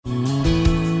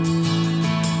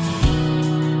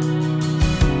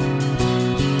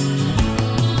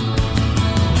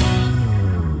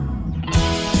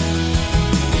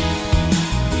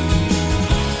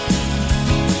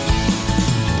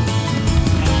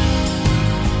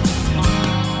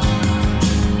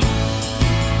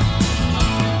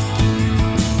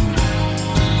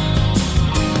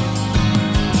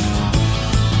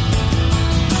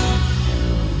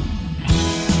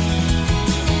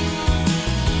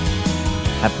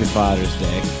Happy Father's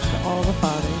Day To all the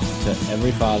fathers. to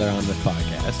every father on this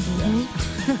podcast.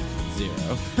 Mhm.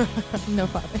 Zero. No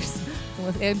fathers.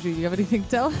 Unless Andrew, do you have anything to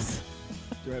tell us?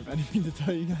 Do I have anything to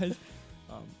tell you guys?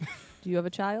 Do you have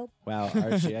a child? Wow,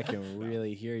 Archie, I can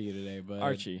really hear you today, but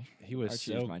Archie. he was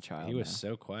Archie is my child. He was now.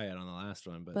 so quiet on the last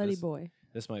one, but Buddy boy.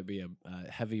 this might be a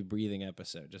heavy breathing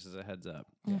episode, just as a heads up.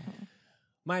 Mhm.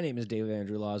 My name is David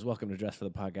Andrew Laws. Welcome to Dress for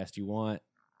the Podcast You Want.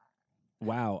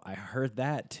 Wow, I heard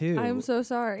that too. I'm so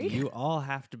sorry. You all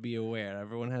have to be aware.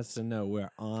 Everyone has to know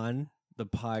we're on the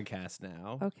podcast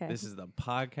now. Okay. This is the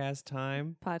podcast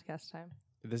time. Podcast time.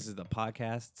 This is the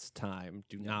podcast's time.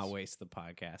 Do not Yes. waste the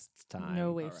podcast's time. No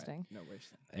All right, wasting. No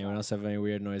wasting. Anyone else have any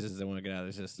weird noises they want to get out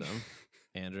of their system?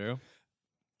 Andrew?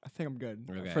 I think I'm good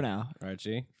Okay. for now.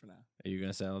 Archie? For now. Are you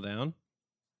going to settle down?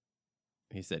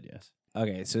 He said yes.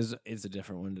 Okay, so it's a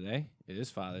different one today. It is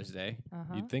Father's Day.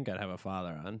 Uh-huh. You'd think I'd have a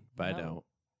father on, but I No. don't.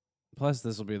 Plus,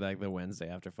 this will be like the Wednesday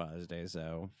after Father's Day,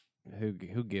 so who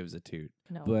gives a toot?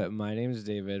 No. But my name is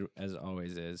David, as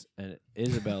always is, and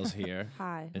Isabel's here.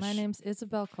 Hi, and my name's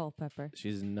Isabel Culpepper.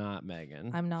 She's not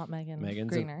Megan. I'm not Megan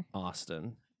Megan's Greener. in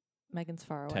Austin, Megan's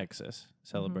far away. Texas,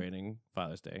 celebrating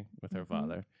Father's Day with her Mhm.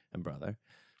 father and brother,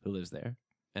 who lives there,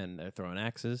 and they're throwing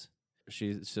axes.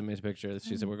 She sent me a picture.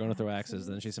 She said, "We're going to throw axes."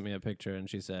 Then she sent me a picture, and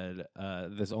she said,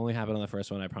 "This only happened on the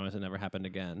first one. I promise it never happened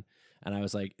again." And I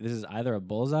was like, "This is either a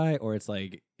bullseye or it's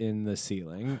like in the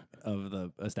ceiling of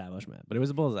the establishment." But it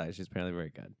was a bullseye. She's apparently very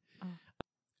good. Oh.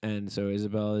 And so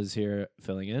Isabel is here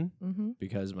filling in Mm-hmm.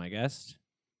 because my guest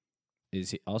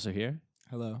is also here.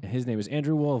 Hello. His name is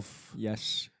Andrew Wholf.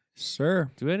 Yes,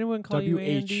 sir. Do anyone call you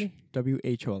Andy?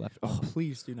 W-H-O-L-F. Oh,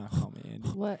 please do not call me Andy.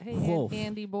 What? Hey, Wholf.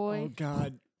 Andy Oh, boy.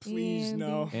 God. Please, Andy,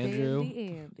 no. Andrew.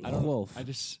 Andy. I don't Wholf. I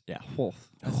just, Wholf.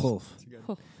 Wholf. That's good.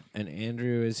 Wholf. And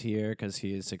Andrew is here because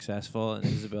he is successful, and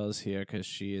Isabel is here because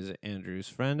she is Andrew's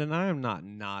friend, and I am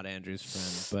not Andrew's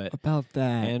friend, but About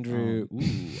that. Andrew. Ooh,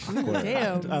 awkward.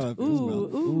 Damn. I love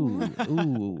Ooh, Isabel.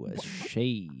 ooh. Ooh,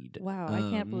 shade. Wow, I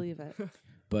can't believe it.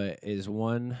 But is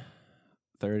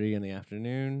 1:30 in the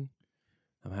afternoon.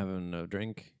 I'm having a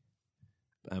drink.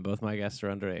 And both my guests are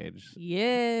underage,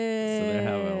 Yeah. so they're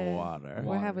having water.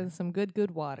 We're having some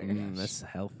good water. That's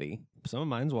healthy. Some of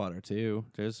mine's water too.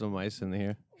 There's some ice in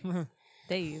here.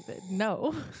 David,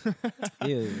 no.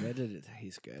 Ew, that didn't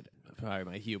taste good. Probably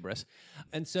my hubris.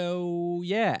 And so,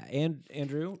 yeah, and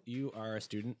Andrew, you are a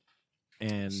student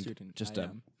and just I a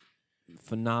am.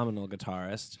 phenomenal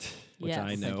guitarist, which Yes. I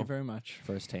Thank know you very much.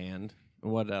 firsthand.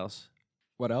 What else?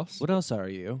 What else? What else are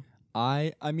you?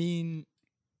 I mean,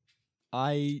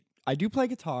 I do play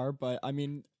guitar, but I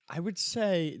mean, I would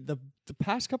say the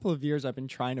past couple of years I've been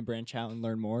trying to branch out and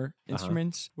learn more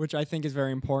instruments, which I think is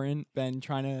very important. Been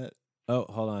trying to. Oh,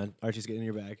 hold on. Archie's getting in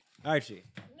your bag. Archie.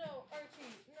 No,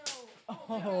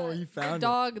 Archie, no. Oh, you found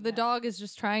The dog is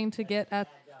just trying to get at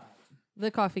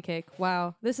the coffee cake.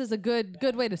 Wow. This is a good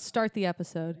way to start the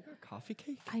episode. it. Coffee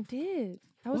cake? I did.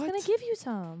 I was going What? to give you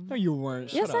some. No, you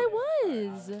weren't. Yes, Shut up. I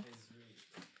was.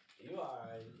 You are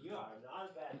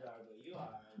not a bad dog, but you are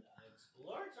an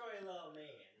exploratory little man.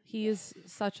 He is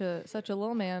such a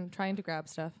little man trying to grab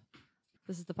stuff.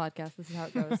 This is the podcast. This is how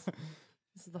it goes.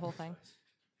 This is the whole thing.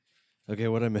 Okay,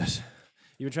 what'd I miss?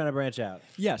 You were trying to branch out.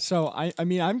 Yeah, so I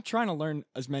mean, I'm trying to learn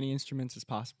as many instruments as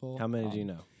possible. How many do you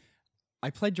know? I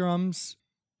play drums.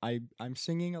 I'm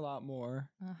singing a lot more.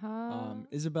 Uh-huh.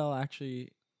 Isabel actually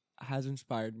has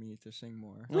inspired me to sing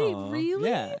more. Wait, Aw. really?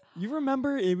 Yeah, you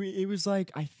remember it was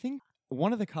like I think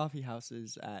one of the coffee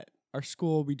houses at our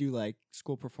school. We do like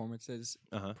school performances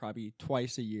Uh-huh. probably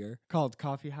twice a year called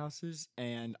coffee houses,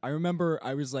 and I remember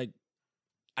I was like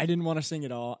I didn't want to sing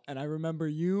at all, and I remember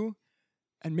you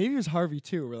and maybe it was Harvey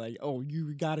too. We're like, oh,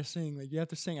 you gotta sing, like you have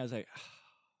to sing. I was like,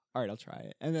 all right, I'll try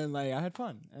it, and then like I had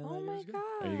fun. And, Oh like, it my was good. god.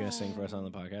 Are you gonna sing for us on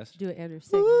the podcast? Do it, Andrew.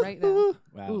 Sing right now.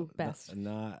 Wow. Ooh, best.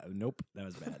 Nope, that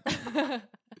was bad.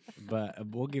 But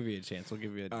we'll give you a chance. We'll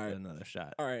give you All right. another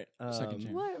shot. All right, second Um,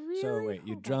 chance. What, really? So wait,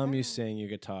 you Oh my drum, you God. sing, you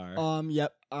guitar.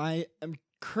 Yep. I am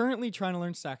currently trying to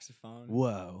learn saxophone.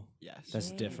 Whoa, Yes. that's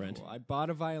Dang. different. I bought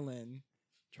a violin.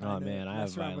 Oh trying to man, I have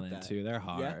mess around with violin that. too. They're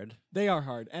hard. They are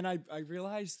hard, and I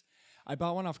realized I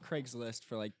bought one off Craigslist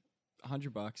for like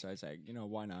 $100. I was like,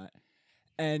 why not?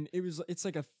 And it's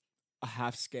like a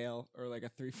half scale or like a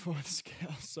 3/4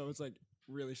 scale, so it's like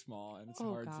really small and it's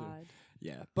Oh hard to. god.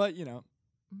 Yeah, but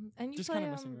Mhm. And you just play kind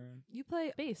of messing around. you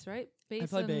play bass, right? Bass.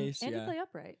 play and, bass, and yeah. you play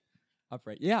upright.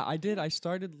 Upright. Yeah, I did. I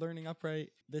started learning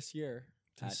upright this year.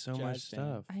 There's at so jazz much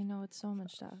band. stuff. I know it's so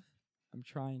much stuff. I'm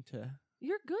trying to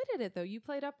You're good at it though. You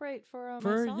played upright for my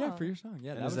For song. for your song.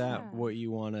 Yeah, And that is was that fun. what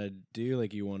you want to do?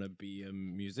 Like, you want to be a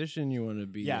musician? You want to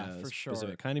be Yeah, a for sure.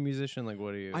 specific kind of musician? Like,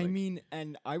 what are you? I like, mean,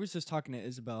 and I was just talking to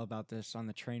Isabel about this on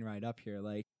the train ride up here.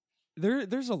 Like,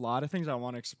 there's a lot of things I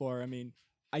want to explore. I mean,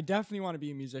 I definitely want to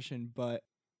be a musician, but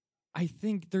I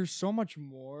think there's so much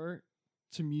more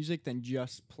to music than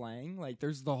just playing. Like,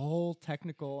 there's the whole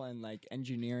technical and like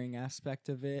engineering aspect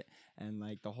of it, and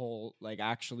like the whole like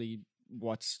actually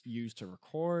what's used to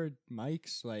record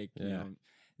mics. Like, you Yeah. know,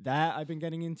 that I've been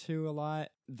getting into a lot.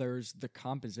 There's the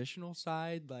compositional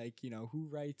side, like, you know, who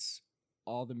writes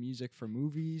all the music for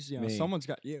movies. You know, Me. someone's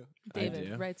got you. I David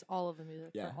do. writes all of the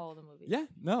music Yeah. for all the movies. Yeah,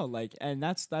 no, like, and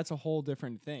that's a whole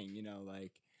different thing, you know,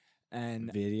 like,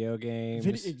 and video games?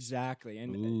 exactly,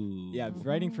 and Ooh. yeah,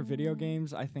 writing for video Mhm.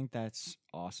 games, I think that's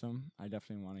awesome. I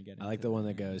definitely want to get. I like into the one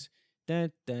that yeah. goes.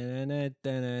 Isn't Isn't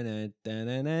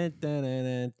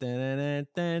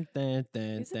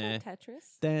that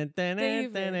Tetris?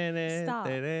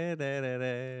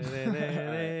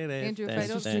 Andrew, if I Let's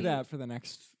don't just see do you- that for the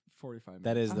next 45 minutes.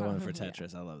 That is the one Uh-huh. for Yeah.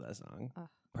 Tetris. I love that song. Uh.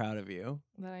 Proud of you.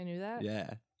 That I knew that.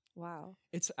 Yeah. Wow.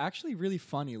 It's actually really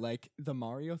funny, like the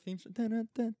Mario themes.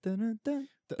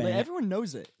 Like Bam. everyone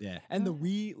knows it, Yeah. and the Oh.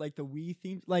 Wii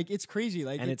theme, like it's crazy.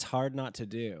 Like And it's hard not to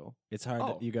do. It's hard.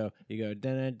 Oh. You go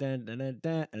dun, dun, dun, dun, dun,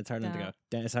 dun, and it's hard not to go.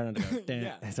 Dun, it's hard not to go. Dun,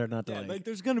 Yeah. It's hard not to yeah, like. like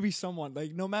there's gonna be someone,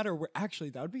 like, no matter where. Actually,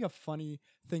 that would be a funny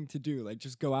thing to do. Like,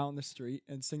 just go out in the street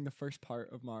and sing the first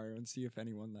part of Mario and see if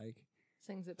anyone like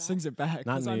Sings it back. sings it back.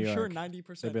 Not in 'Cause New I'm sure York.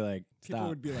 90% They'd be like, people stop.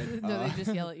 would be like, No, they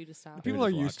just yell at you to stop. people would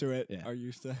are just used to it. Yeah. Are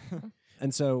used to.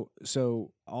 And so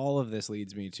all of this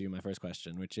leads me to my first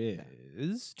question, which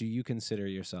is: do you consider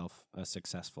yourself a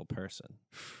successful person?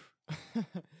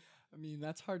 I mean,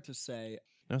 that's hard to say.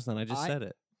 No, it's not. I just I- said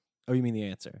it. Oh, you mean the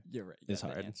answer? You're right. It's yeah,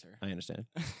 the hard. answer. I understand.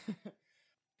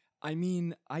 I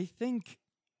mean, I think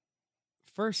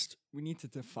first we need to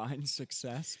define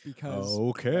success because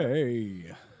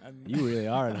Okay. and- You really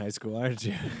are in high school, aren't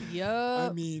you?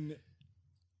 Yup. I mean,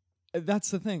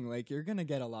 that's the thing. Like, you're gonna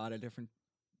get a lot of different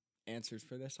answers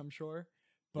for this, I'm sure.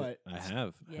 But I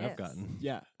have. Yes. I've gotten.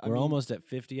 yeah, I We're mean, almost at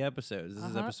 50 episodes. This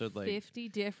is episode like 50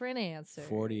 different answers.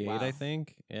 48, Wow. I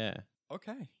think. Yeah.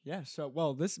 okay. Yeah. So,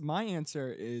 well, my answer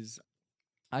is,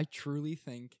 I truly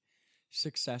think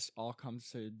success all comes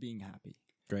to being happy.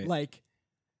 Great. Like,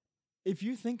 if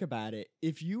you think about it,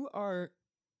 if you are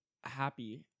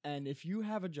happy and if you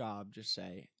have a job, just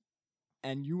say,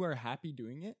 and you are happy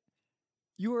doing it,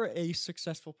 you are a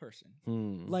successful person.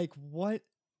 Like, what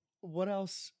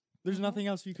else? There's Mhm. nothing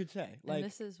else you could say. And Like,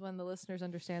 this is when the listeners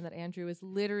understand that Andrew is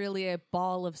literally a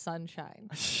ball of sunshine.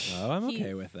 Oh, I'm He-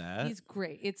 okay with that. He's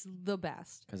great. It's the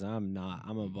best. Because I'm not.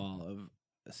 I'm a ball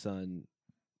of sun,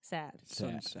 Sad.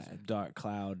 Sunset. dark,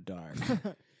 cloud, dark.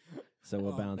 So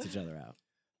we'll Oh. balance each other out.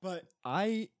 But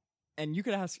and you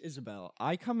could ask Isabel,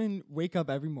 I come and wake up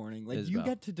every morning. Like, Isabel. you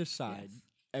get to decide Yes.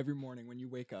 every morning when you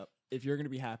wake up if you're going to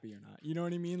be happy or not. You know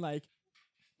what I mean? Like,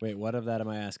 Wait, what of that am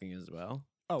I asking as well?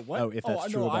 oh, what? Oh, if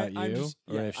that's true about I'm you, just-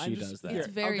 or yeah, if I'm she just- does that. here, It's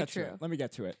I'll very get to it. true. Let me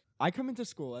get to it. I come into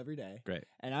school every day. Great.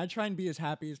 And I try and be as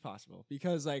happy as possible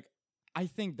because, like, I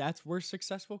think that's where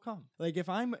success will come. Like, if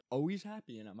I'm always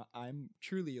happy and I'm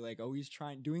truly, like, always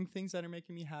doing things that are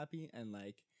making me happy and,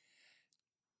 like,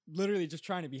 literally just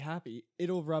trying to be happy,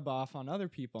 it'll rub off on other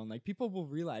people, and like people will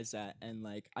realize that, and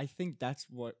like I think that's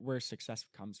where success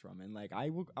comes from. And like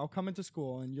I'll come into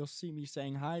school and you'll see me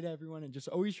saying hi to everyone and just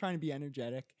always trying to be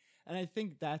energetic. And I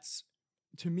think that's,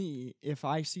 to me, if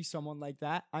I see someone like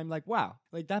that, I'm like, wow,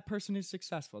 like that person is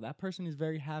successful. That person is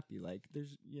very happy. Like,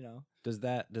 there's, Does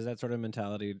that sort of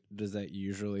mentality, does that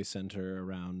usually center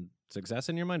around success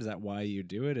in your mind? Is that why you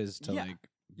do it? Is to Yeah. like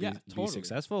Yeah, be totally.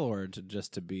 successful, or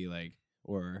to be like,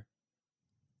 or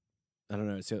I don't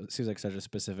know. It seems like such a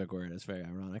specific word. It's very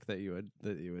ironic that you would.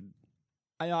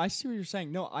 I see what you're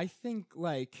saying. No, I think,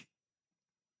 like,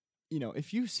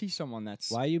 if you see someone that's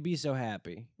Why you be so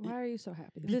happy? Why are you so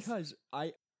happy? because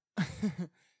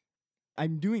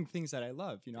I'm doing things that I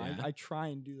love. Yeah. I try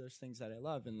and do those things that I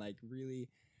love, and like really,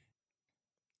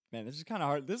 man, this is kind of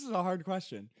hard. This is a hard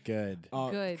question. Good.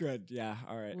 Good. Yeah.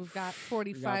 All right. We've got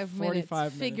 45 45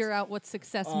 minutes. Figure minutes. out what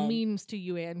success Um, means to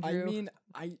you, Andrew. I mean,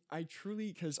 I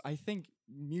truly, because I think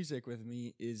music with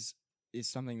me is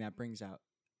something that brings out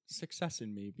success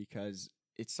in me, because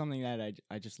it's something that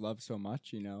I just love so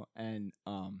much, and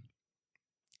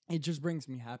it just brings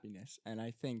me happiness. And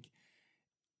I think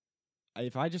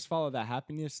if I just follow that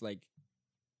happiness, like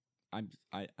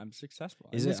I'm successful.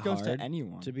 Is and it this goes hard to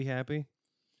anyone? to be happy?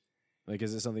 Like,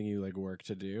 is it something you like work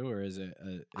to do, or is it?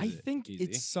 I think easy?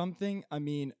 it's something. I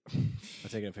mean, I'm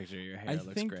taking a picture of your hair. I It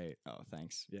looks think- great. Oh,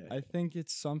 thanks. Yeah. I think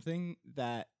it's something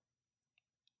that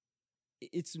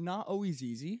it's not always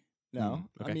easy. No,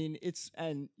 okay. I mean it's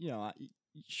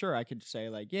sure I could say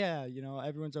like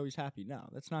everyone's always happy. No,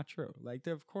 that's not true. Like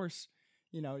of course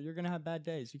you're gonna have bad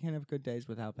days. You can't have good days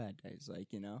without bad days.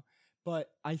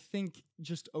 But I think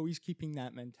just always keeping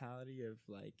that mentality of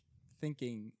like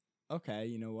thinking, okay,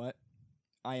 you know what,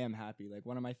 I am happy. Like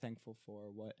what am I thankful for?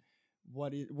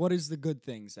 What is the good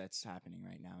things that's happening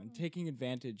right now, and taking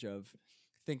advantage of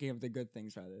thinking of the good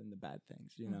things rather than the bad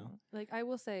things. Like I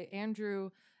will say, Andrew,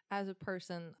 as a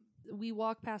person, we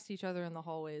walk past each other in the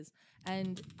hallways,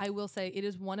 and I will say it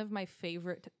is one of my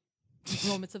favorite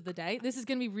moments of the day. This is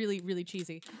going to be really, really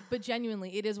cheesy, but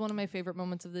genuinely, it is one of my favorite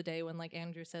moments of the day when like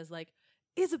Andrew says like,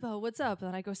 Isabel, what's up?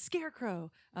 And I go,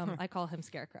 Scarecrow. I call him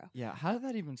Scarecrow. Yeah, how did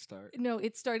that even start? No,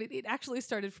 it actually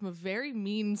started from a very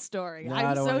mean story. No, I'm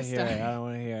I don't so want to hear sorry. it. I don't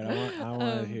want to hear it. I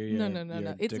want to hear your, no.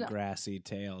 your It's not- Degrassi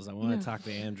tales. I want to talk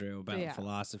to Andrew about Yeah.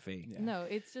 philosophy. Yeah. No,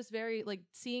 it's just very like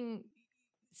seeing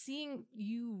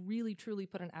you really truly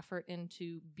put an effort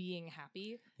into being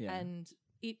happy, Yeah. and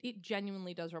it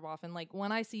genuinely does rub off. And like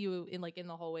when I see you in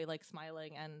the hallway like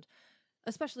smiling, and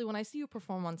especially when I see you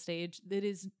perform on stage,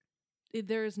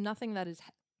 there is nothing that is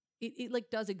it like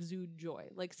does exude joy.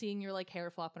 Like seeing your like hair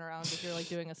flopping around if you're like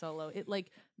doing a solo, it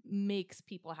like makes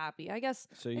people happy, I guess.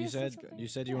 So I you guess said that's something- you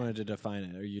said you yeah. wanted to define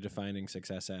it. Are you defining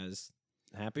success as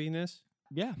happiness?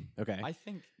 Yeah, Okay. I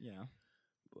think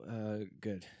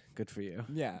Good for you.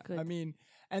 Yeah, I Good. mean,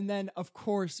 and then of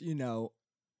course,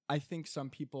 I think some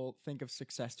people think of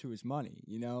success too as money,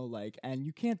 like, and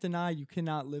you can't deny you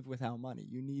cannot live without money.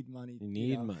 You need money. You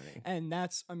need know? money And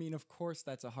that's, I mean, of course,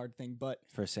 that's a hard thing, but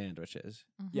for sandwiches,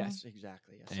 Mhm. yes,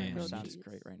 exactly. Yes, And that sounds cheese.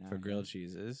 great right now. for grilled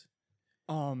cheeses,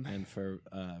 Um, and for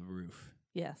roof.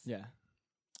 Yes. yeah,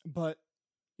 but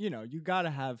you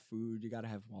gotta have food, you gotta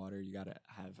have water, you gotta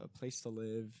have a place to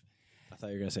live. I thought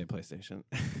you were gonna say PlayStation.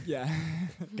 Yeah,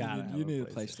 Gotta have you a need a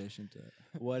PlayStation. PlayStation to.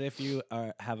 What if you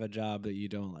have a job that you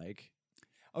don't like?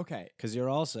 Okay, Because you're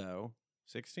also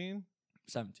 16?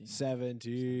 17.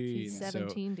 17. He's So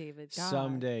 17, David. God.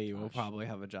 someday you will Gosh. probably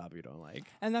have a job you don't like.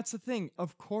 And that's the thing.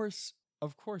 Of course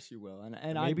you will.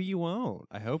 And Maybe you won't.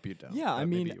 I hope you don't. Yeah, I but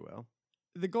mean- maybe you will.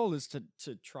 the goal is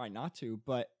to try not to,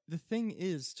 but the thing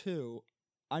is too,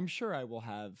 I'm sure I will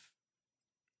have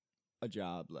a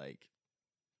job like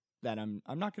that I'm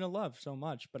not gonna love so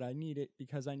much, but I need it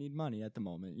because I need money at the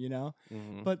moment,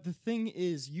 Mhm. But the thing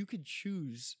is, you could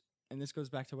choose, and this goes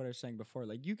back to what I was saying before,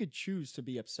 like you could choose to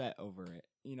be upset over it.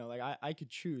 Like I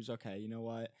could choose, okay, you know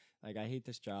what? Like I hate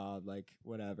this job, like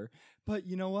whatever. But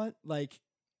you know what? Like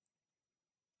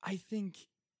I think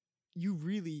you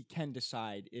really can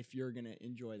decide if you're going to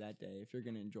enjoy that day, if you're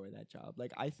going to enjoy that job.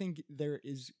 Like I think there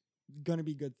is going to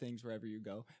be good things wherever you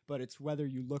go, but it's whether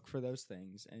you look for those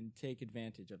things and take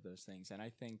advantage of those things. And I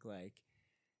think like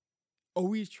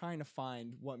always trying to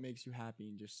find what makes you happy,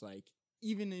 and just like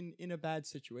even in a bad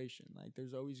situation, like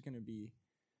there's always going to be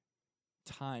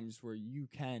times where you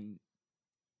can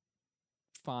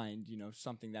find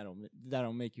something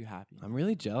that'll make you happy. I'm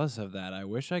really jealous of that. I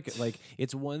wish I could like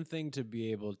it's one thing to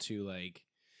be able to like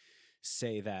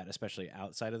say that, especially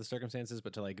outside of the circumstances,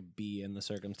 but to like be in the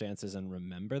circumstances and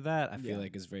remember that, I feel Yeah.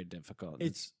 like is very difficult.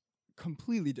 It's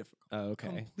completely difficult. oh, okay.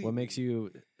 What completely. makes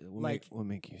you Like- what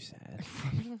make you sad?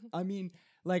 I mean,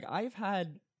 like I've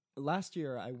had last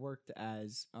year I worked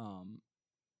as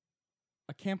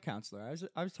a camp counselor.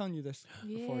 I was telling you this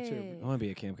before too. Yay. I want to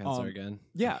be a camp counselor Um, again.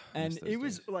 Yeah, I and miss those it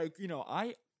was days. like,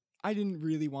 I didn't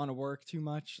really want to work too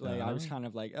much. Like I was Uh-huh. kind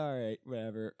of like, all right,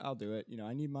 whatever, I'll do it.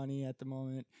 I need money at the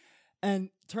moment. And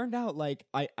turned out like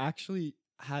I actually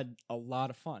had a lot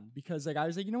of fun, because like I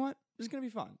was like, you know what? This is going to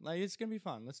be fun. Like it's going to be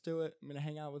fun. Let's do it. I'm going to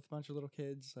hang out with a bunch of little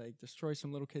kids, like destroy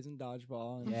some little kids in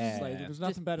dodgeball. And it's like Yeah. there's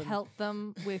nothing Just better than pelt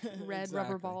them with red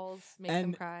rubber Exactly. balls, make them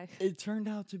And cry. it turned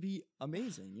out to be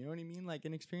amazing. You know what I mean? Like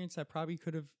an experience that probably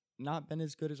could have not been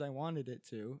as good as I wanted it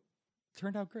to.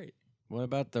 Turned out great. What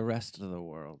about the rest of the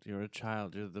world? You're a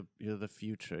child. You're the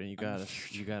future. And you I'm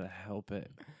the gotta help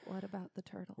it. What about the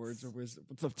turtles? Words of wisdom.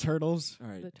 The turtles. All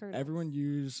right. The turtles. Everyone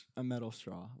use a metal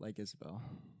straw like Isabel.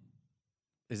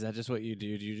 Is that just what you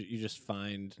do? Do you just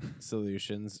find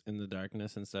solutions in the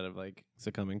darkness instead of like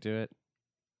succumbing to it?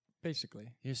 Basically.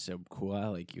 You're so cool. I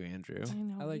like you, Andrew. I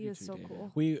know, I like he you is too, so David.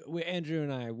 cool. We Andrew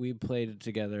and I played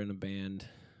together in a band.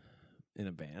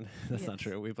 That's not Yes.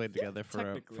 true. We played together for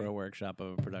Technically. a workshop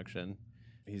of a production.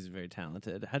 He's very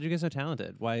talented. How'd you get so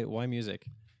talented? Why music?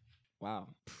 Wow.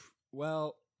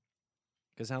 Well,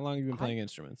 Because how long have you been I- playing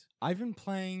instruments? I've been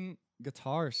playing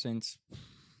guitar since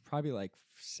probably like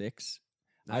 6.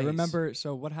 I Nice. remember,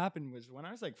 so what happened was when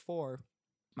I was like 4,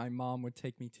 my mom would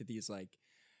take me to these like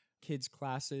kids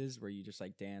classes where you just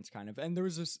like dance kind of. And there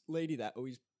was this lady that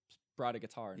always brought a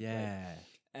guitar and played. Yeah.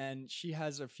 And she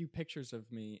has a few pictures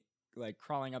of me like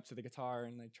crawling up to the guitar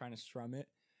and like trying to strum it.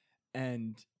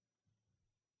 And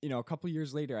you know, a couple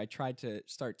years later, I tried to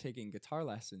start taking guitar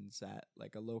lessons at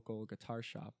like a local guitar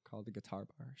shop called the Guitar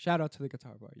Bar. Shout out to the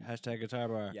Guitar Bar. Hashtag guitar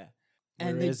bar. Yeah. Where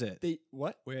And is it? They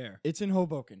what? Where? It's in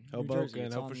Hoboken. New Jersey. Hoboken.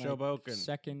 It's Oh, on, for like, Hoboken.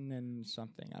 2nd and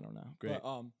something. I don't know. Great.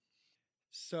 But,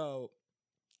 so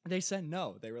they said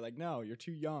no. They were like, no, you're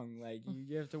too young. Like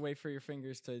you have to wait for your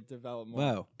fingers to develop more.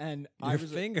 Whoa. And Your I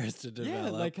was fingers to develop. yeah,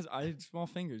 like because I had small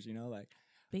fingers, you know, like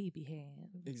Baby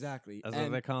hands. exactly. That's And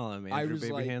what they call him. I Andrew was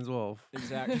Baby like- Hands Wholf.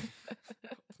 Exactly.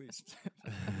 Please.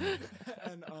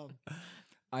 And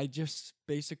I just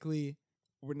basically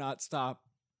would not stop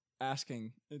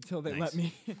asking until they let Nice.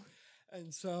 me.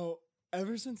 And so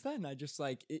ever since then, I just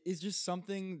like it's just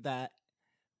something that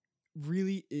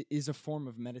really is a form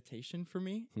of meditation for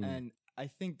me. And I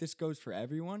think this goes for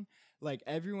everyone. Like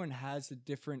everyone has a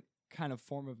different kind of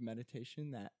form of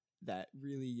meditation that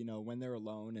really, you know, when they're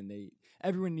alone and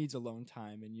everyone needs alone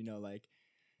time and, you know, like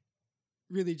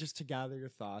really just to gather your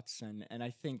thoughts. And I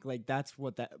think like that's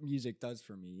what that music does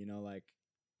for me, you know, like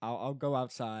I'll go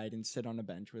outside and sit on a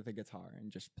bench with a guitar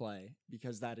and just play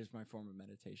because that is my form of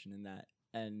meditation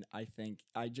and I think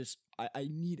I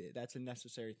need it. That's a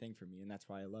necessary thing for me and that's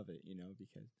why I love it, you know,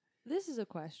 because This is a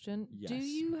question. Do Yes.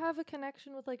 you have a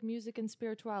connection with like music and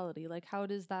spirituality? Like how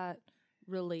does that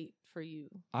relate for you?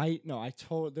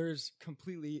 there's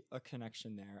completely a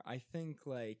connection there. I think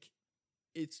like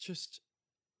it's just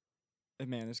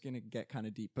man, it's gonna get kind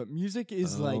of deep, but music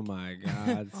is oh like my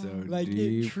God, so like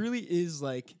deep. it truly is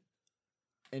like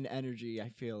an energy, I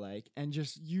feel like, and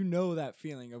just you know that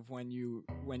feeling of when you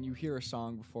hear a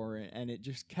song before it and it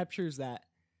just captures that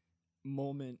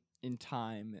moment in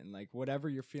time and like whatever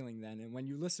you're feeling then, and when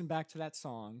you listen back to that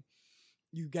song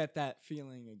you get that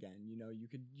feeling again, you know, you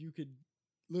could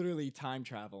literally time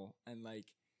travel and like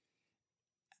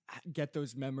get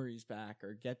those memories back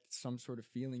or get some sort of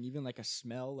feeling, even like a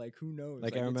smell, like who knows,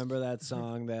 Like I it's- remember that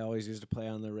song they always used to play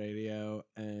on the radio,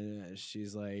 and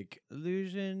she's like,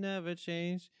 "Illusion never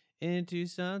changed into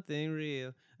something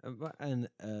real." And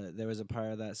there was a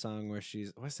part of that song where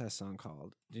what's that song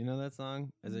called? Do you know that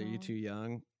song? Is it You No. Too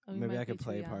Young? Oh, we Maybe might I be could too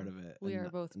play part young. of it. We and are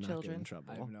both not get in children.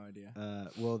 trouble. I have no idea.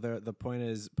 Well, the point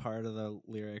is, part of the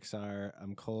lyrics are,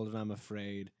 "I'm cold and I'm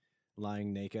afraid,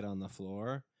 lying naked on the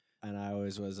floor." And I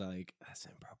always was like, "That's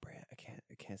inappropriate.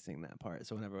 I can't sing that part."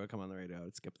 So whenever I would come on the radio, I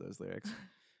would skip those lyrics.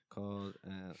 Called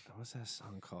what's that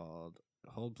song called?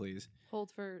 Hold, please.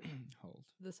 Hold for Hold.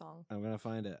 the song. I'm gonna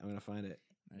find it.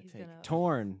 I He's take gonna-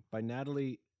 Torn by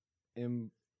Natalie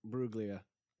Imbruglia.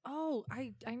 Oh,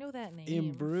 I know that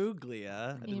name.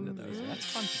 Imbruglia. I didn't know that was it. That's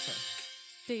fun to say.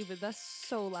 David, that's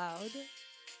so loud.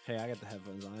 Hey, I got the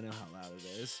headphones on. I know how loud it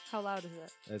is. How loud is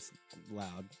it? It's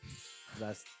loud.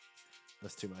 That's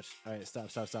too much. All right, stop.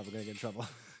 We're gonna get in trouble.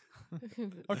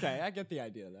 Okay, I get the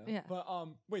idea though. Yeah. But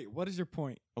wait, what is your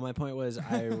point? Well, my point was,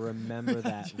 I remember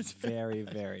that Just- very,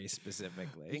 very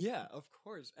specifically. Yeah, of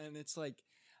course. And it's like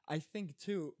I think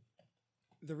too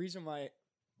the reason why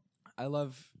I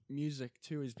love music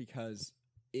too is because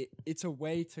it's a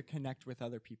way to connect with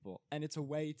other people, and it's a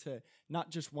way to not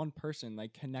just one person,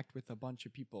 like connect with a bunch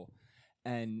of people.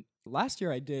 And last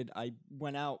year I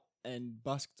went out and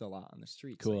busked a lot on the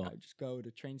streets. Cool. Like I just go to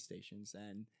train stations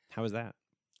and How was that?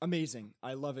 amazing.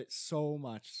 I love it so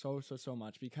much, so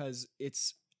much because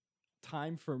it's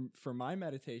time for my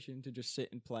meditation to just sit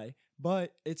and play,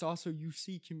 but it's also you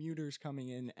see commuters coming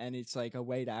in and it's like a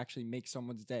way to actually make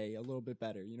someone's day a little bit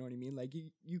better. You know what I mean? Like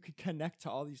you could connect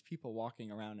to all these people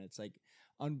walking around. It's like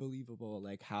unbelievable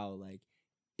like how like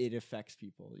it affects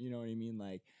people. You know what I mean?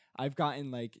 Like I've gotten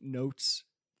like notes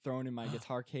thrown in my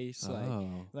guitar case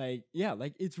like yeah,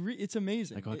 like it's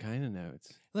amazing. Like what kind of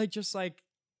notes? Like just like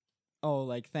oh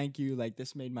like thank you, like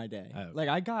this made my day. Oh. Like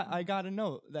I got a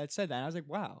note that said that and I was like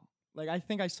wow, like I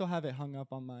think I still have it hung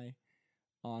up on my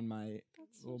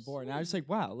That's so little board and I was like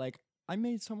wow, like I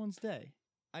made someone's day.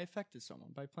 I affected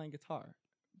someone by playing guitar,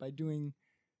 by doing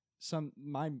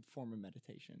my form of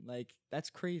meditation. Like that's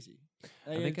crazy.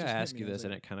 Like, I it think I just hit asked me. you I was this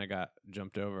and like, it kind of got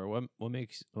jumped over. What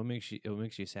makes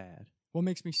you sad? what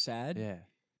makes me sad? Yeah.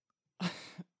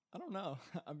 I don't know.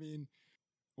 I mean,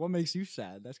 what makes you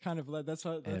sad? That's kind of like that's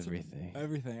Everything.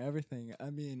 everything. I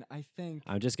mean, I think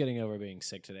I'm just getting over being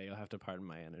sick today. You'll have to pardon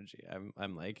my energy.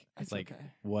 I'm like It's like okay.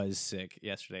 was sick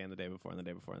yesterday and the day before and the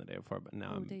day before and the day before, but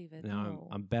now Oh, David, I'm no.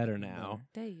 I'm better now.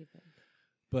 David.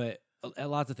 But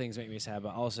lots of things make me sad,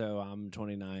 but also I'm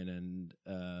 29 and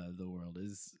the world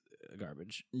is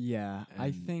garbage. Yeah, I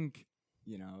And- think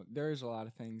there's a lot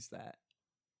of things that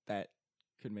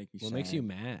could make me sad. What makes you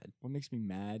mad? What makes me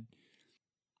mad?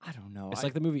 I don't know. It's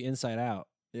like the movie Inside Out.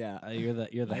 yeah, You're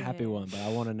the happy Yeah. one, but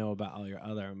I want to know about all your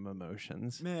other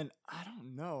emotions. man, I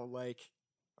don't know. Like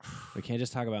We can't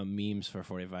just talk about memes for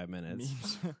 45 minutes.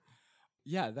 memes.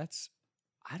 Yeah,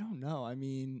 I don't know. I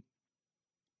mean,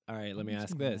 All right, let What me makes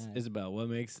ask me this. mad? Isabel, what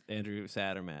makes Andrew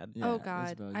sad or mad? yeah, Oh God,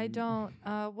 Isabel, I you- don't.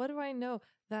 What do I know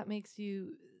that makes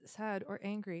you sad or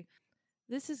angry?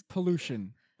 This is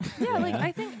pollution, yeah. Like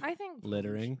Yeah. I think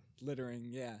Littering. littering.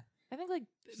 Yeah, like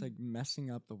it's like messing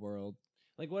up the world.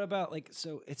 Like what about like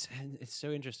so it's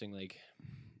so interesting like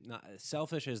not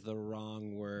selfish is the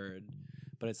wrong word,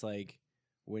 but it's like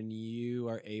when you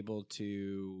are able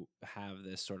to have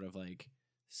this sort of like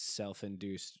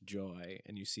self-induced joy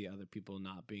and you see other people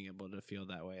not being able to feel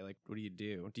that way, like what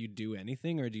do? Do you do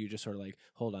anything, or do you just sort of like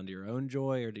hold on to your own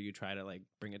joy, or do you try to like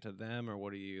bring it to them, or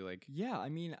what do you like? Yeah, I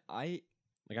mean,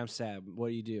 Like I'm sad, what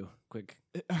do you do? Quick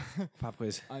pop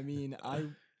quiz. I mean, I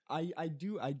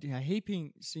hate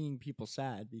seeing people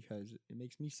sad because it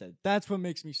makes me sad. That's what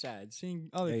makes me sad. Seeing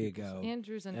other There you people go. sad.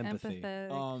 Andrew's an Empathy.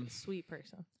 empathetic, sweet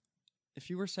person. If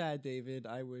you were sad, David,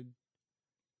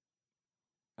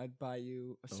 I'd buy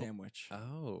you a sandwich.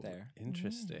 Oh, There.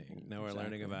 interesting. Now we're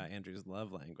learning Exactly. about Andrew's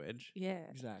love language. Yeah,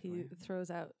 Exactly. He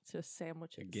throws out just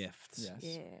sandwiches. Gifts. Yes.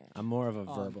 Yeah. I'm more of a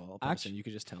verbal person. actu- You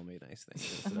could just tell me nice things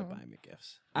instead of Uh-huh. buying me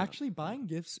gifts. I'm not- Actually, buying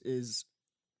gifts is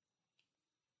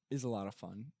a lot of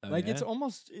fun. Oh, Like yeah? it's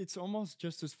almost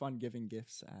just as fun giving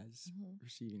gifts as Mhm.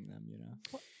 receiving them. You know.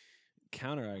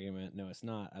 Counter argument. No, it's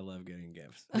not. I love getting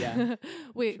gifts. Yeah.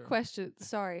 Wait, Sure. question.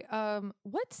 Sorry.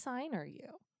 What sign are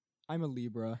you? I'm a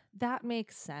Libra. That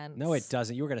makes sense. No, it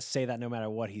doesn't. You were gonna say that no matter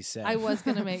what he said. I was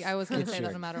gonna Get say that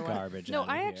your no matter what. garbage. No,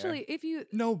 outta I here. actually, if you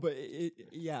No, but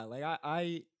yeah, like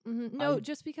I no, I-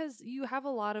 just because you have a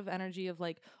lot of energy of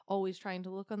like always trying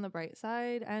to look on the bright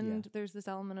side, and there's this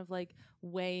element of like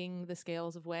weighing the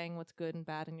scales of weighing what's good and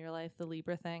bad in your life. The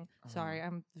Libra thing. Sorry,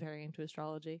 I'm very into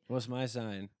astrology. What's my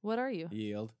sign? What are you?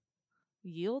 Yield.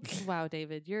 Yield? Wow,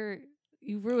 David,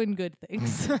 you ruin good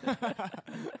things.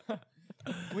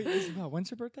 Wait, Isabel,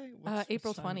 when's your birthday? What's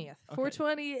April sign? 20th. Okay.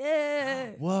 420.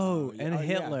 Whoa, Oh, yeah. and Oh, yeah.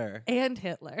 Hitler. And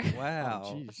Hitler. Wow.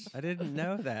 jeez. I didn't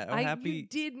know that. Oh, You happy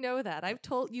did know that. I've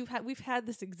told we've had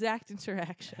this exact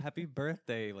interaction. happy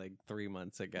birthday like 3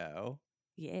 months ago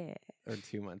Yeah. or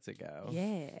 2 months ago.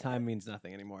 Yeah. Time means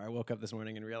nothing anymore. I woke up this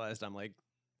morning and realized I'm like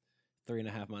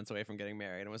 3.5 months away from getting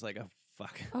married and was like, oh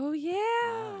fuck. Oh yeah.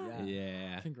 Wow,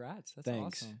 Yeah. Congrats. That's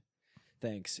Thanks. awesome.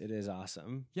 Thanks. It is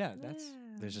awesome. Yeah, that's Yeah.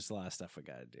 There's just a lot of stuff we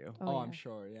gotta do. oh, yeah. I'm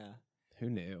sure, yeah. Who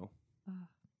knew?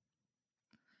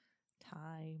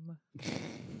 Time.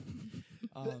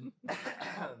 Um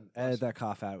Edit that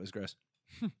cough out. It was gross.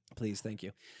 Please, thank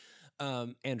you.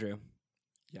 Andrew,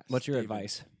 yes. what's your David,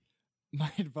 advice?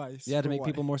 My advice. Yeah, to for make what?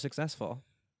 people more successful.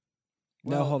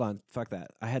 No, Well- hold on. Fuck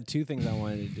that. I had 2 things I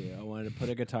wanted to do. I wanted to put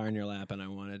a guitar in your lap, and I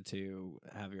wanted to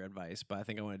have your advice. But I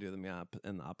think I want to do them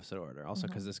in the opposite order. Also,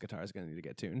 because this guitar is going to need to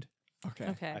get tuned. Okay.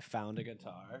 Okay. I found a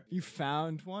guitar. You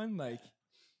found one? Like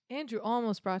Andrew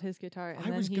almost brought his guitar and I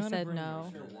then was he gonna said bring no.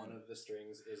 mine. One of the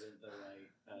strings isn't the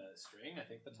right string. I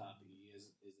think the top E is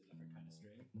a different kind of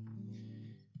string.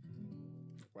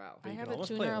 Wow. I have a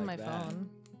tuner on my phone.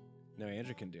 No,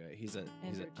 Andrew can do it. He's a.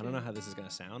 Andrew I don't know too. how this is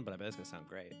gonna sound, but I bet it's gonna sound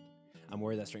great. I'm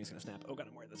worried that string's gonna snap. Oh god,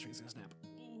 I'm worried that string's gonna snap.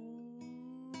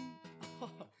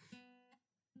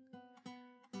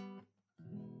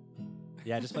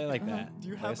 Yeah, just play it like that. Do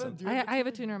you Play have a some- do you have I have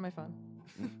a tuner on my phone.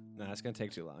 No, it's gonna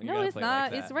take too long. You No, gotta it's play it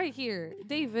not. like It's that. right here.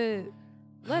 David,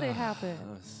 let it happen.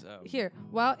 Oh, so Here,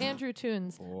 while Andrew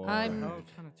tunes, I'm. How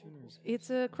kind of tuners? It's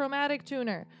a chromatic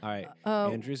tuner. All right,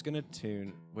 Andrew's gonna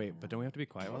tune. Wait, but don't we have to be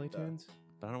quiet while he tunes?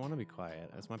 But I don't want to be quiet.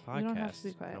 That's my podcast. You don't have to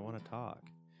be quiet. I want to talk.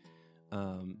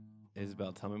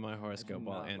 Isabel, tell me my horoscope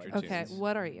while not Andrew like Okay, tunes.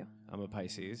 what are you? I'm a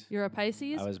Pisces. You're a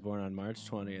Pisces? I was born on March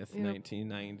 20th, You're-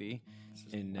 1990,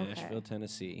 in Okay. Nashville,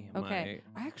 Tennessee. Okay.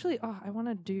 I actually, I want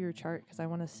to do your chart because I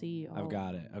want to see. I've all-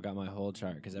 got it. I've got my whole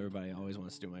chart because everybody always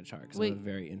wants to do my chart because I'm Wait, a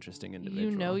very interesting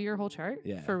individual. You know your whole chart?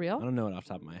 Yeah. For real? I don't know it off the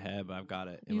top of my head, but I've got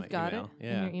it in You've my got email. it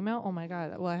Yeah. in your email? Oh my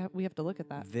God. Well, we have to look at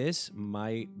that. This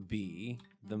might be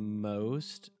the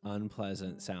most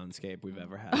unpleasant soundscape we've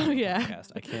ever had Oh, on the yeah.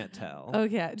 podcast. I can't tell. Oh,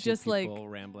 yeah. Two Just like. people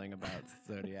rambling about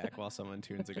Zodiac while someone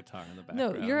tunes a guitar in the No,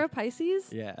 background. you're a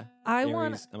Pisces? Yeah. I Aries,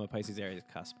 want. I'm a Pisces Aries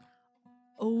cusp.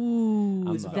 Oh,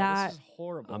 I'm Isabel, that. this is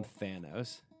horrible. I'm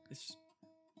Thanos. It's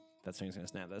That string's gonna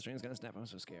snap. That string's gonna snap. I'm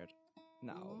so scared.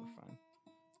 no, we're fine.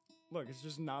 Look, it's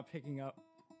just not picking up.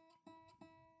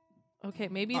 Okay,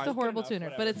 maybe it's Alright, a good horrible enough, tuner,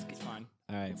 but whatever, it's fine.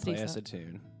 All right, It's play us a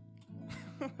decent.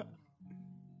 tune.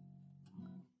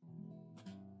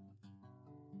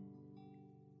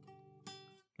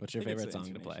 What's your I think it's favorite the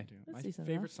song to play? intonation, too. That's My decent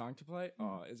favorite enough. song to play?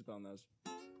 Oh, Isabel knows.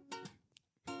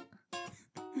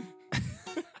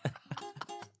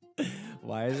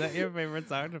 Why is that your favorite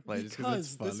song to play? Just because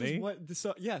it's funny? This is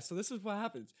what so this is what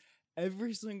happens.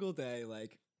 Every single day,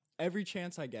 like every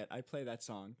chance I get, I play that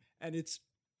song. And it's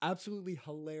absolutely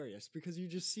hilarious because you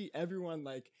just see everyone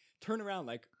like turn around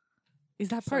like Is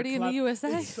that start party in the clap-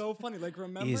 USA? It's so funny. Like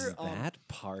remember Is that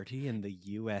Party in the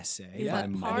USA? Is Yeah,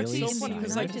 that by party Miley in so funny the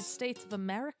 'cause Cyrus? I United just- States of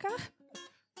America?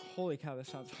 holy cow, that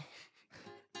sounds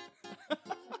No,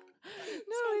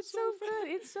 sounds it's so so good. bad.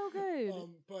 It's so good.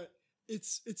 But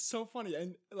it's so funny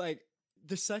and like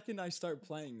the second I start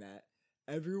playing that,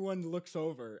 everyone looks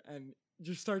over and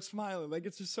just starts smiling. Like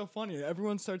it's just so funny.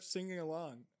 Everyone starts singing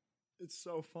along. It's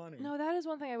so funny. No, that is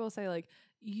one thing I will say. Like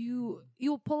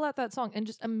you'll pull out that song and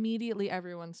just immediately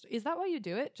everyone's. Is that why you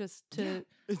do it? Just Yeah, to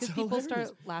it's because people hilarious.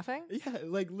 start laughing? Yeah,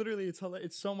 like literally,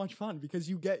 it's so much fun because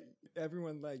you get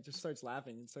everyone like just starts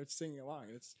laughing and starts singing along.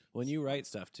 It's When you write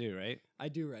stuff too, right? I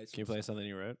do write. Can you some play stuff. something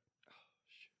you wrote?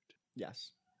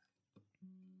 Yes.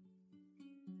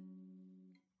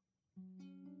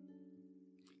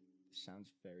 Sounds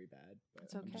very bad. But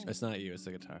It's I'm okay. just It's not you, it's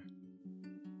the guitar.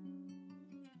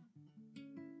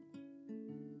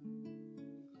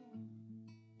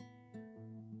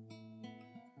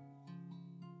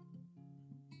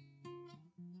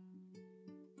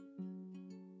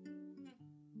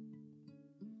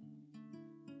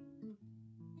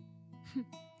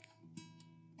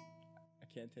 I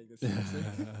can't take this seriously.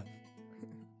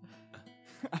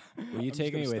 Will you I'm just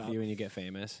take me gonna with stop. you when you get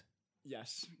famous?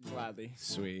 Yes, gladly.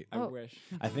 Sweet. I Oh. wish.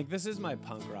 I think this is my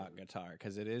punk rock guitar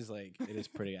because it is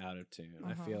pretty out of tune.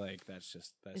 I Uh-huh. feel like that's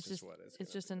It's just just what it's. it's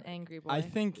gonna just be an like. angry boy. I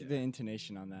think Yeah. the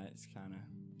intonation on that is kind of.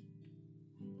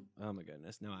 Oh my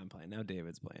goodness! Now I'm playing. Now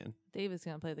David's playing. David's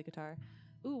gonna play the guitar.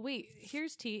 Ooh, wait.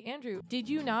 Here's T. Andrew, did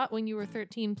you not, when you were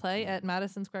 13, play at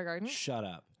Madison Square Garden? Shut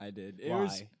up. I did. It Why?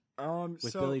 was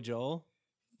With so, Billy Joel?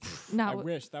 I Not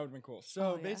wish that would have been cool. So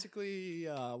Oh, yeah. basically,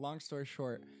 long story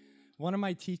short, one of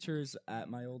my teachers at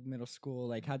my old middle school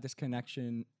like had this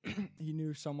connection. He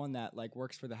knew someone that like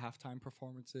works for the halftime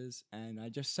performances, and I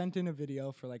just sent in a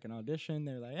video for like an audition.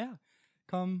 They're like, "Yeah,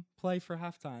 come play for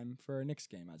halftime for a Knicks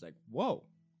game." I was like, "Whoa,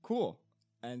 cool!"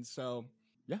 And so,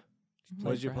 yeah. just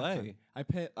What did played you for halftime.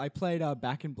 play? I played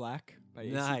Back in Black by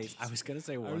Nice. AC/DC. I was gonna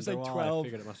say Wonderwall. I was, like, I 12.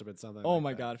 figured it must have been something. Oh like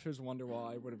my that. god! If it was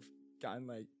Wonderwall, I would have gotten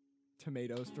like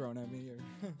tomatoes thrown at me. Or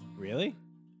Really?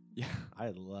 yeah, I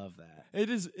love that. it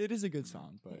is a good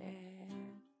song, but Yeah.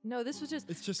 No, this was just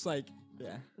it's just like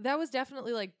yeah. that was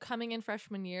definitely like coming in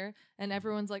freshman year, and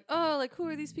everyone's like, "Oh, like who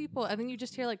are these people?" And then you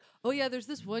just hear like, "Oh yeah, there's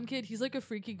this one kid. He's like a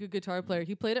freaky good guitar player.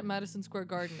 He played at Madison Square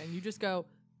Garden," and you just go,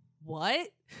 "What?"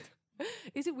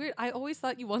 Is it weird? I always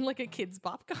thought you won like a kids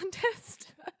bop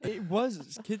contest. It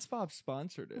was Kids Bop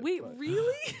sponsored it. Wait, but-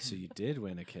 really? So you did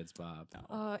win a Kids Bob.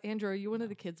 Andrew, are you one of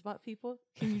the Kids Bop people?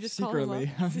 Can you just Secretly.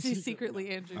 call him up? I'm Secretly,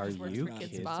 Andrew Are just works you for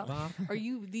Kids Kids Bop. Bop? Are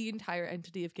you the entire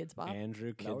entity of Kids Bop? Andrew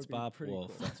That Kids would be Bop pretty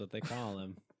Wolf. cool. That's what they call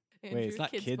him. Andrew, Wait, it's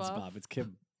not Kids Bop. It's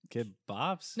Kid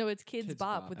Bops. No, it's Kids, Kids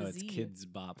Bop Bop. with Oh, a it's Z. Kids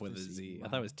Bop with a With a Z. Z, I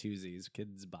thought wow. it was two Z's.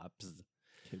 Kids Bops.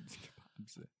 Kids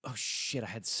Bop's it. Oh shit! I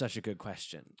had such a good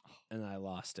question and I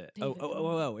lost it. David, come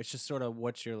Oh! It's just sort of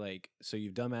what's your like. So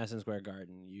you've done Madison Square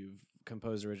Garden. You've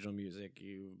composed original music.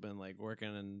 You've been like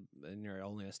working and you're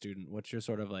only a student. What's your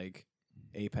sort of like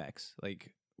apex?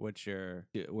 Like what's your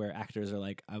where actors are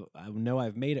like I know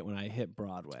I've made it when I hit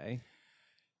Broadway.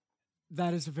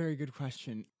 That is a very good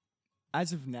question.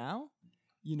 As of now,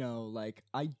 like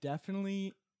I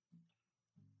definitely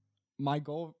my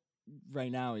goal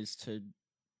right now is to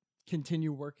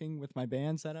continue working with my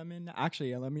bands that I'm in.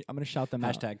 Actually, I'm going to shout them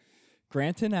out. Hashtag.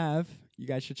 Grant and Ave. You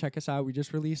guys should check us out. We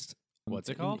just released What's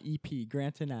it an called? EP,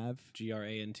 Grant and Ave.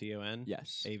 GRANTON.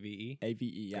 Yes. AVE. AVE,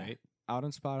 yeah. Great. Out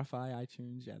on Spotify,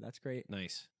 iTunes. Yeah, that's great.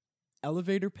 Nice.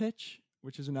 Elevator Pitch,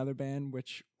 which is another band,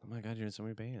 which Oh my god, you're in so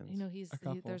many bands. You know, A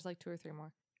couple. there's like 2 or 3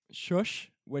 more. Shush,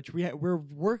 which we're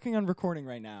working on recording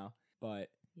right now, but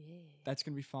Yeah. that's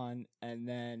going to be fun. And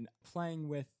then playing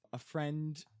with a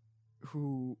friend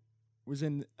who was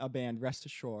in a band, Rest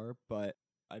Ashore, but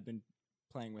I've been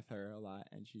playing with her a lot,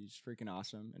 and she's freaking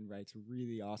awesome and writes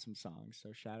really awesome songs.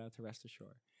 So shout out to Rest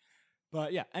Ashore.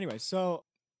 But yeah, anyway, so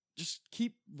just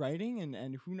keep writing,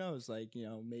 and who knows, like,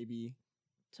 maybe.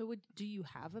 So do you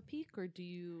have a peak, or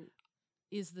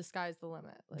is the sky's the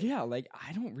limit? Like, Yeah, like,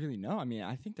 I don't really know. I mean,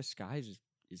 I think the sky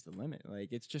is the limit.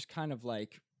 Like, it's just kind of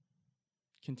like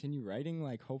continue writing,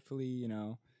 like, hopefully,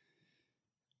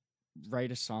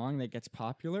 write a song that gets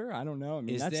popular. I don't know. I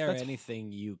mean, Is that's, there that's,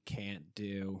 anything you can't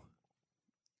do?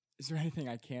 Is there anything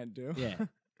I can't do? Yeah.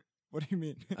 What do you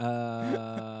mean?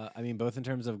 I mean, both in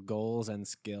terms of goals and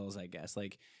skills, I guess.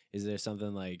 Like, is there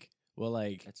something like, well,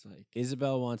 like, It's like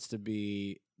Isabel wants to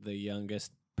be the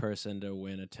youngest person to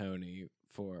win a Tony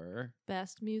for,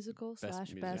 Best musical Best /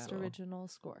 best musical. original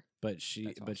score. but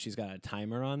That's she's got a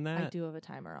timer on that. I do have a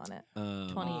timer on it.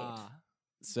 28. Ah,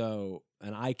 So,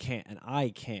 and I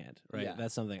can't, right? Yeah.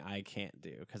 That's something I can't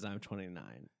do because I'm 29.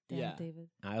 Damn Yeah. it, David.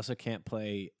 I also can't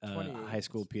play 28 high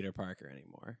school is- Peter Parker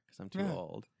anymore because I'm too Yeah.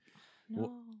 old. No.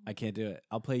 Well, I can't do it.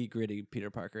 I'll play gritty Peter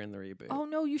Parker in the reboot. Oh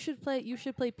no, you should play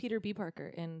Peter B. Parker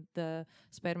in the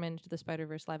Spider-Man Into the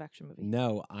Spider-Verse live action movie.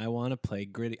 No, I want to play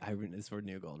gritty. This for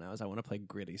new goal now is I want to play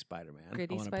gritty Spider-Man.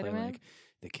 Gritty I wanna Spider-Man? Play like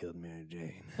they killed Mary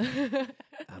Jane.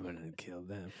 I'm gonna kill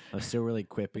them. I'm still really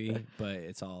quippy, but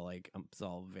it's all like it's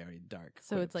all very dark.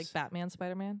 So it's like quips. Batman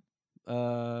Spider-Man?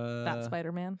 Bat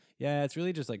Spider-Man? Yeah, it's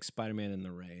really just like Spider-Man in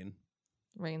the rain.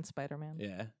 Rain Spider-Man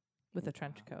Yeah. with a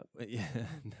trench coat. Yeah,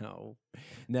 no.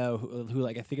 Who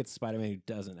like I think it's Spider-Man who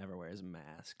doesn't ever wear his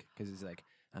mask because he's like,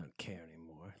 I don't care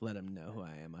anymore. Let him know who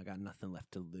I am. I got nothing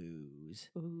left to lose.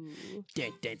 Ooh.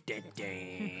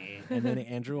 And then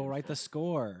Andrew will write the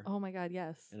score, Oh my god,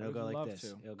 yes. and it'll I go would like love this.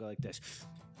 to. It'll go like this.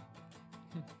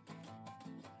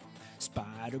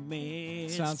 Spider-Man,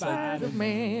 Sounds like-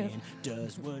 Spider-Man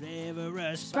does whatever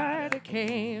a Spider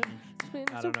can.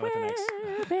 I don't know what the next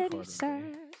chord would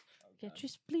be.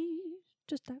 Catches fleas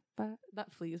just like fire.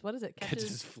 Not fleas. What is it?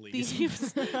 Catches fleas.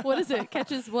 thieves. What is it?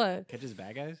 Catches what? Catches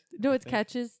bad guys. No, it's think.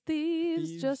 catches thieves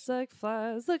Thieves. just like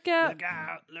flies. Look out! Look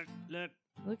out! Look! Look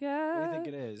What do you out! think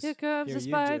it is? Here comes Here, the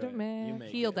you do it. You Spider-Man. make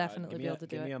He'll it. definitely be able to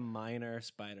do Give me it. a minor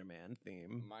Spider-Man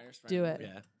theme. minor Do Spider-Man. it.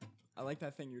 Yeah, I like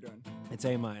that thing you're doing. it's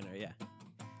A minor. Yeah.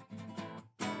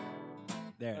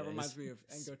 There That it reminds is. me of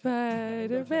Engo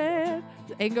Spider-Man.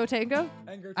 Ango Tango.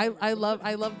 Engo I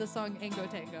Tango. love the song Ango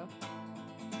Tango.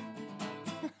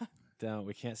 Don't.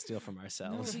 We can't steal from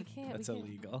ourselves. No, we can't. That's we can't.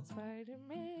 illegal.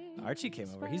 Spider-Man. Archie came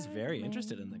over. He's very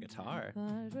interested in the guitar.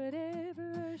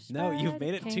 Whatever No, you've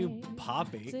made it too spider can,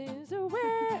 poppy. sings a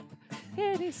web,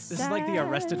 this is like the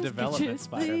Arrested Development catches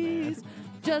Spider-Man. fleas,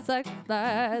 just like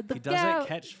flies. He Look doesn't out.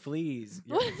 catch fleas.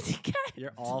 You're, What does he catch?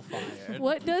 you're all fired.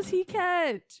 What does he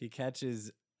catch? He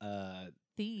catches.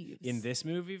 Thieves. In this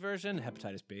movie version,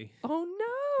 hepatitis B. Oh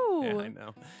no! Yeah, I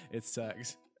know. It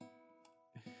sucks.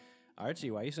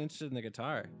 Archie, why are you so interested in the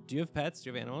guitar? Do you have pets? Do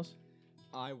you have animals?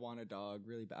 I want a dog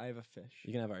really bad. I have a fish.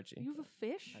 You can have Archie. You have a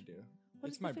fish? I do. What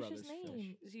It's is my the fish's brother's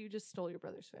name? fish. So you just stole your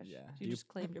brother's fish. Yeah. You Do you- just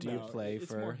claimed your do you brother. play it's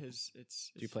for- more his.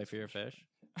 It's. Do you play for your fish?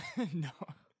 no.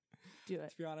 Do it.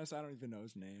 To be honest, I don't even know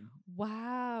his name.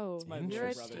 Wow. It's my You're a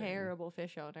Interesting. terrible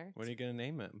fish owner. What are you gonna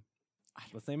name him?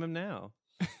 Let's name him now.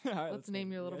 All right, Let's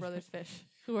name your little yeah. brother's fish,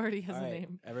 who already has All a right,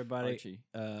 name. everybody. Archie.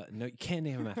 No, you can't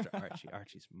name him after Archie.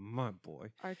 Archie's my boy.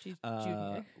 Archie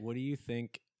Jr. What do you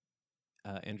think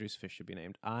Andrew's fish should be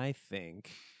named? I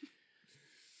think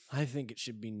it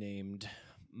should be named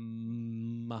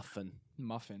Muffin.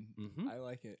 Muffin. Mm-hmm. I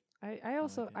like it. I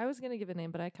also like it. I was gonna give a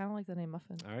name, but I kind of like the name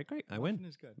Muffin. All right, great. I Muffin win.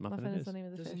 is good. Muffin, Muffin it is the name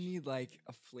of the Does it fish. need like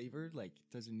a flavor? Like,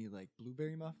 does it need like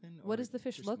blueberry muffin? What or does the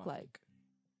fish just look muffin? like?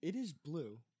 It is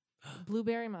blue.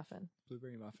 Blueberry Muffin.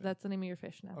 Blueberry muffin. That's the name of your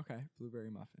fish now. okay.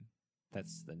 Blueberry muffin.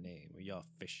 That's the name of your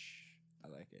fish. I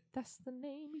like it. That's the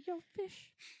name of your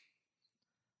fish.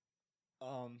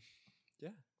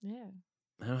 Yeah.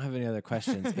 I don't have any other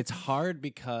questions. It's hard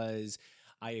because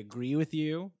I agree with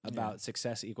you about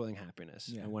success equaling happiness,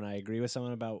 Yeah. and when I agree with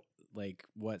someone about like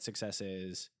what success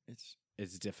is, It's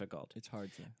it's difficult. it's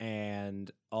hard to. And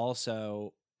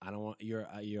also, I don't want you're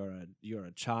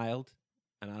a child,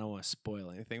 and I don't want to spoil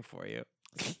anything for you.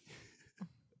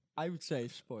 I would say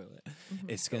spoil it. Mhm.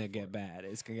 It's Go gonna for get it. bad.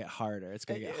 It's gonna get harder. It's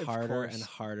gonna get Of harder and course.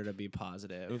 harder to be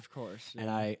positive. Of course. And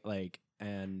I like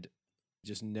and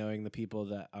just knowing the people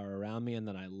that are around me and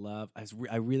that I love.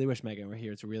 I really wish Megan were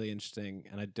here. It's really interesting,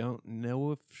 and I don't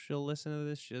know if she'll listen to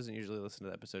this. She doesn't usually listen to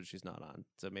the episode she's not on,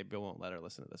 so maybe I won't let her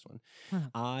listen to this one. Huh.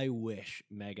 I wish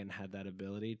Megan had that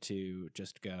ability to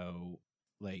just go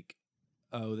like,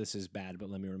 "Oh, this is bad,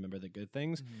 but let me remember the good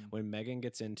things." Mhm. When Megan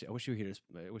gets into, I wish you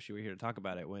were here to talk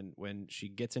about it. When she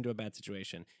gets into a bad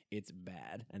situation, it's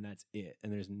bad, and that's it,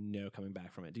 and there's no coming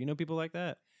back from it. Do you know people like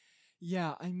that?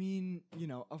 Yeah, I mean,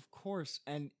 of course,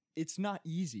 and it's not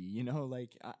easy,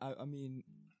 like I mean,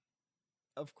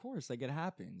 of course, like it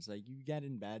happens, like you get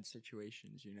in bad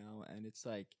situations, and it's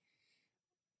like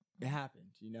it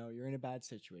happened, you're in a bad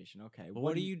situation. Okay, But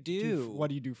what do you do? What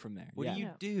do you do from there? What Yeah. do you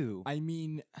Yeah. do? I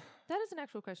mean, That is an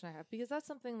actual question I have because that's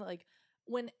something that, like,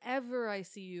 whenever I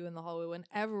see you in the hallway,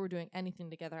 whenever we're doing anything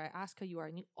together, I ask how you are,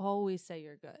 and you always say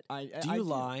you're good. Do you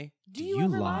lie? Do you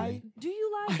ever lie? Do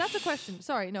you lie? That's a question.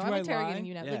 Sorry, no, Do I'm I interrogating lie?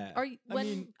 you now. Yeah. Like, are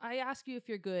you I ask you if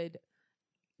you're good?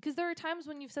 Because there are times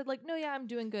when you've said like, no, yeah, I'm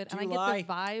doing good, Do and I you get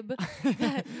lie? the vibe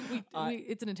that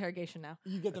it's an interrogation now.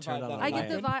 You get the Turn vibe on that the I I'm get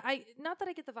the lying. vibe. Not that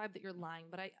I get the vibe that you're lying,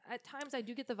 but at times I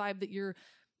do get the vibe that you're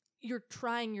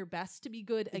trying your best to be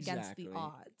good against the Exactly.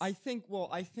 odds. I think,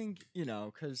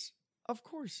 because of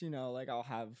course, like I'll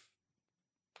have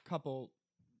a couple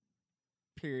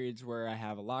periods where I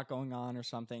have a lot going on or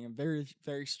something. I'm very,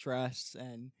 very stressed,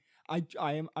 and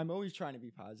I'm always trying to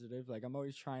be positive. Like I'm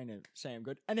always trying to say I'm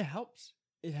good, and it helps.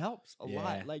 It helps a Yeah.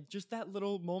 lot. Like just that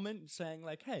little moment saying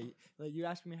like, "Hey, like you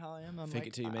ask me how I am." I'm Fake like,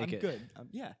 it till you I'm make it." good.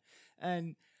 Yeah,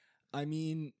 and I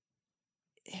mean,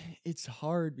 it's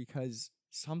hard because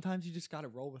sometimes you just got to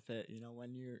roll with it.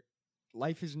 When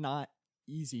life is not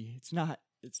easy. It's not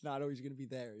always going to be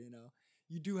there.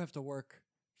 You do have to work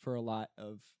for a lot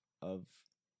of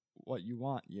what you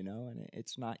want. And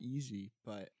it's not easy,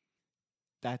 but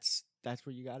that's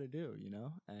what you got to do.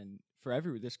 And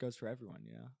this goes for everyone.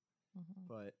 Mhm.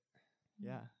 But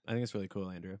yeah, I think it's really cool,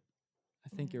 Andrew.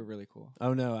 I think you're really cool.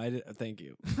 Oh no, thank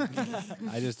you.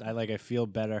 I feel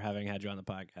better having had you on the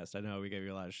podcast. I know we gave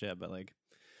you a lot of shit, but like,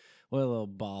 what a little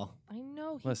ball. I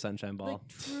know. What a sunshine ball. Like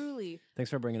truly, Thanks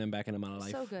for bringing him back into my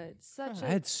life. so good. Such I a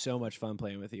had so much fun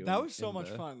playing with you. That was so much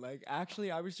fun. Like actually,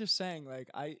 I was just saying, like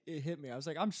it hit me. I was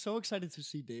like, I'm so excited to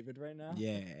see David right now.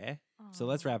 Yeah. So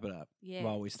let's wrap it up Yeah.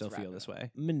 while we still wrap feel it this up.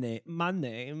 way. My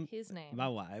name, His name. my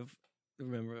wife.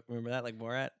 Remember that, like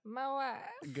Borat? My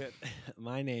wife. Good.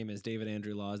 My name is David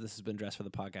Andrew Laws. This has been Dress for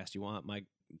the Podcast You Want. My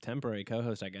temporary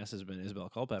co-host, I guess, has been Isabel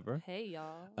Culpepper. Hey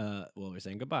y'all. Well, we're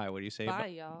saying goodbye. What do you say? Bye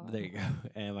y'all. There you go.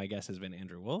 And my guest has been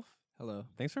Andrew Wholf. Hello.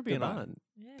 Thanks for being Goodbye. on.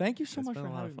 Yeah. Thank you so It's much been for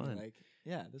a lot of having me. fun. Like,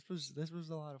 yeah, this was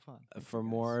a lot of fun. Thank For you guys.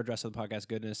 more Dress of the Podcast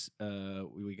goodness,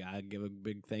 we gotta give a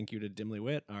big thank you to Dimly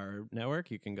Wit, our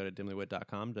network. You can go to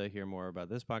dimlywit.com to hear more about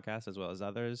this podcast as well as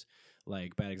others,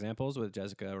 like Bad Examples with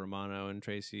Jessica Romano and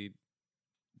Tracy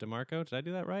DeMarco. Did I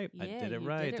do that right? I Yeah, did it you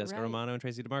right. did it Jessica right. Romano and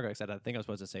Tracy DeMarco. Except I think I was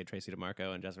supposed to say Tracy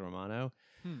DeMarco and Jessica Romano.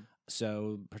 Hmm.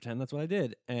 So pretend that's what I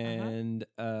did. And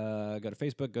go to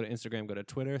Facebook, go to Instagram, go to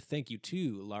Twitter. Thank you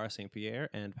to Laura St. Pierre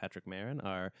and Patrick Marin,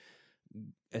 our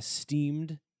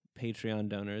esteemed Patreon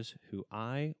donors who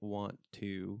I want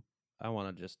to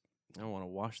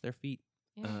wash their feet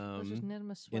Yeah, let's just knit him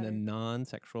a in sweater. a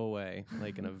non-sexual way,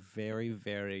 like in a very,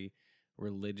 very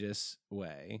religious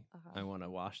way. I want to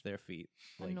wash their feet,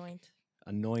 like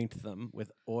anoint them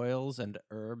with oils and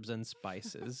herbs and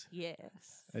spices,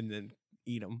 Yes. and then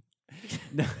eat them.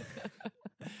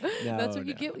 That's what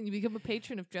you get when you become a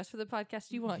patron of Dress for the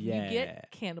Podcast You Want. You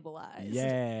get cannibalized.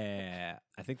 Yeah,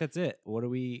 I think that's it. How do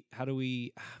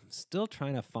we? I'm still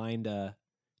trying to find a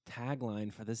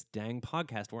tagline for this dang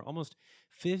podcast. We're almost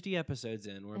 50 episodes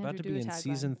in. We're about to Andrew, be do a in tagline.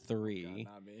 season God, 3.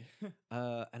 not me.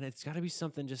 And it's got to be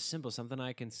something just simple, something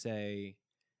I can say.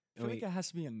 I feel like it has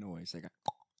to be a noise, like a,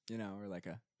 or like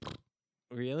a,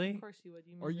 Really? Of course you would.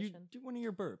 You or you musician. do one of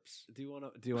your burps. Do you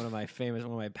want to do one of my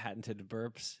patented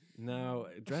burps? No.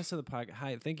 Dress of the podcast.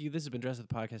 Hi, thank you. This has been Dress of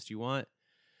the Podcast You Want.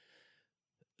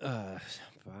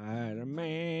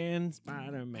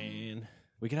 Spider-Man.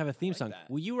 We could have a theme like song. that.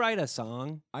 Will you write a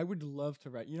song? I would love to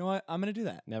write. You know what? I'm gonna do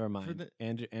that. Never mind.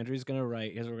 Andrew's gonna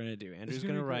write. Here's what we're gonna do. Andrew's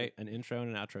gonna gonna be write great. an intro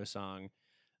and an outro song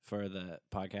for the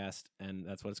podcast, and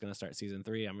that's what it's gonna start season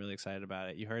 3. I'm really excited about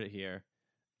it. You heard it here,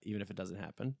 even if it doesn't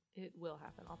happen. It will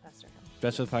happen. I'll pester him.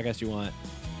 Dress for the Podcast You Want.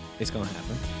 It's gonna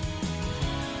happen.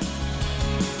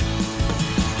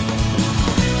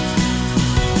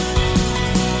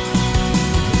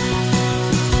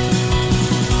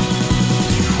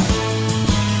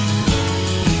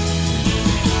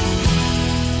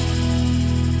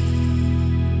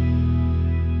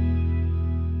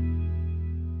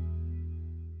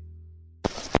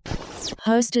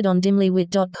 Hosted on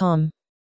dimlywit.com.